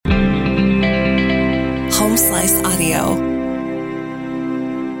Home Slice Audio.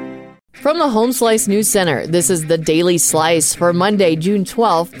 From the Home Slice News Center, this is the Daily Slice for Monday, June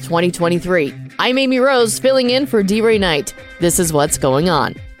 12th, 2023. I'm Amy Rose, filling in for D-Ray Knight. This is what's going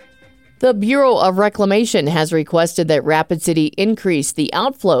on. The Bureau of Reclamation has requested that Rapid City increase the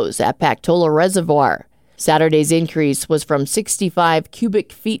outflows at Pactola Reservoir. Saturday's increase was from 65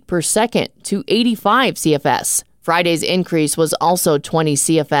 cubic feet per second to 85 CFS. Friday's increase was also 20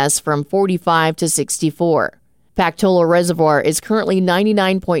 CFS from 45 to 64. Pactola Reservoir is currently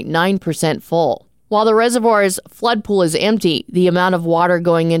 99.9% full. While the reservoir's flood pool is empty, the amount of water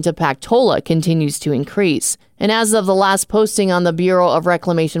going into Pactola continues to increase. And as of the last posting on the Bureau of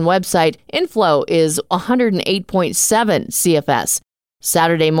Reclamation website, inflow is 108.7 CFS.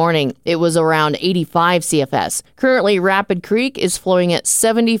 Saturday morning, it was around 85 CFS. Currently, Rapid Creek is flowing at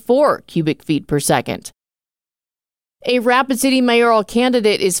 74 cubic feet per second. A Rapid City mayoral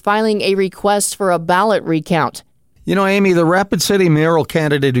candidate is filing a request for a ballot recount. You know, Amy, the Rapid City mayoral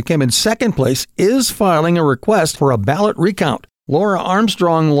candidate who came in second place is filing a request for a ballot recount. Laura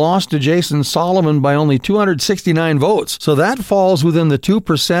Armstrong lost to Jason Solomon by only 269 votes, so that falls within the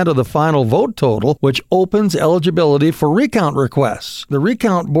 2% of the final vote total, which opens eligibility for recount requests. The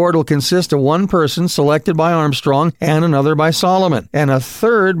recount board will consist of one person selected by Armstrong and another by Solomon, and a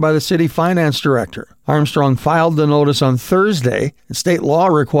third by the city finance director. Armstrong filed the notice on Thursday, and state law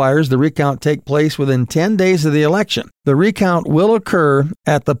requires the recount take place within 10 days of the election. The recount will occur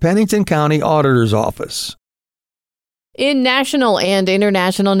at the Pennington County Auditor's Office. In national and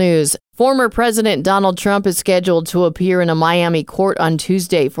international news, former President Donald Trump is scheduled to appear in a Miami court on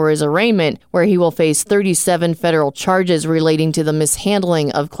Tuesday for his arraignment, where he will face 37 federal charges relating to the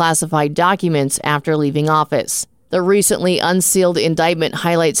mishandling of classified documents after leaving office. The recently unsealed indictment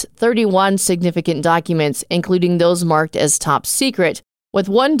highlights 31 significant documents, including those marked as top secret, with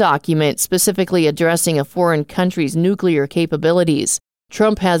one document specifically addressing a foreign country's nuclear capabilities.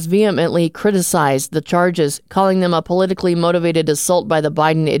 Trump has vehemently criticized the charges, calling them a politically motivated assault by the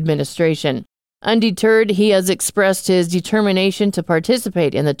Biden administration. Undeterred, he has expressed his determination to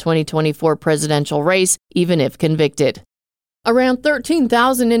participate in the 2024 presidential race, even if convicted. Around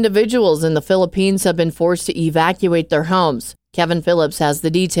 13,000 individuals in the Philippines have been forced to evacuate their homes. Kevin Phillips has the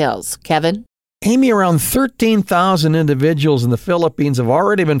details. Kevin? Amy, around 13,000 individuals in the Philippines have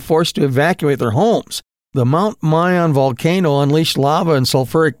already been forced to evacuate their homes. The Mount Mayon volcano unleashed lava and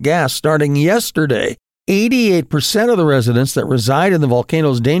sulfuric gas starting yesterday. 88% of the residents that reside in the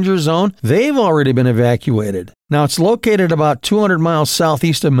volcano's danger zone, they've already been evacuated. Now, it's located about 200 miles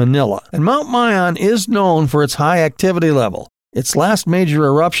southeast of Manila, and Mount Mayon is known for its high activity level. Its last major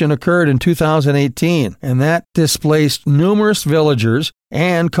eruption occurred in 2018, and that displaced numerous villagers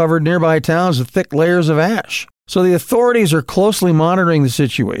and covered nearby towns with thick layers of ash. So the authorities are closely monitoring the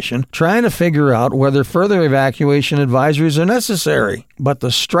situation, trying to figure out whether further evacuation advisories are necessary. But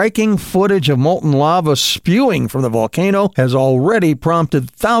the striking footage of molten lava spewing from the volcano has already prompted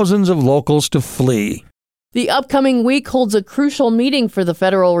thousands of locals to flee. The upcoming week holds a crucial meeting for the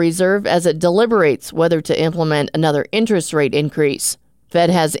Federal Reserve as it deliberates whether to implement another interest rate increase. Fed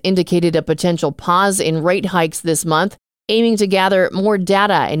has indicated a potential pause in rate hikes this month, aiming to gather more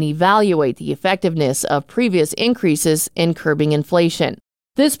data and evaluate the effectiveness of previous increases in curbing inflation.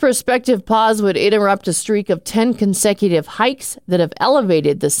 This prospective pause would interrupt a streak of 10 consecutive hikes that have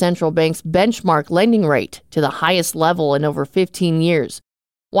elevated the central bank's benchmark lending rate to the highest level in over 15 years.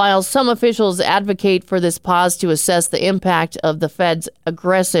 While some officials advocate for this pause to assess the impact of the Fed's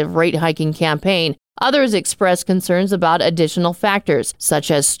aggressive rate hiking campaign, others express concerns about additional factors, such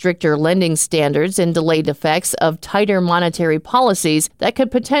as stricter lending standards and delayed effects of tighter monetary policies that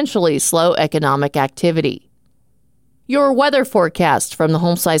could potentially slow economic activity. Your weather forecast from the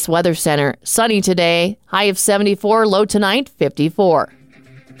Home Slice Weather Center. Sunny today, high of 74, low tonight 54.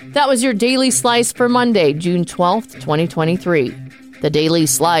 That was your Daily Slice for Monday, June 12th, 2023. The Daily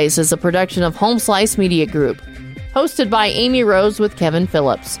Slice is a production of Home Slice Media Group. Hosted by Amy Rose with Kevin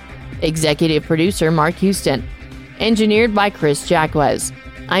Phillips. Executive producer Mark Houston. Engineered by Chris Jacquez.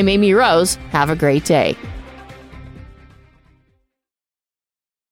 I'm Amy Rose. Have a great day.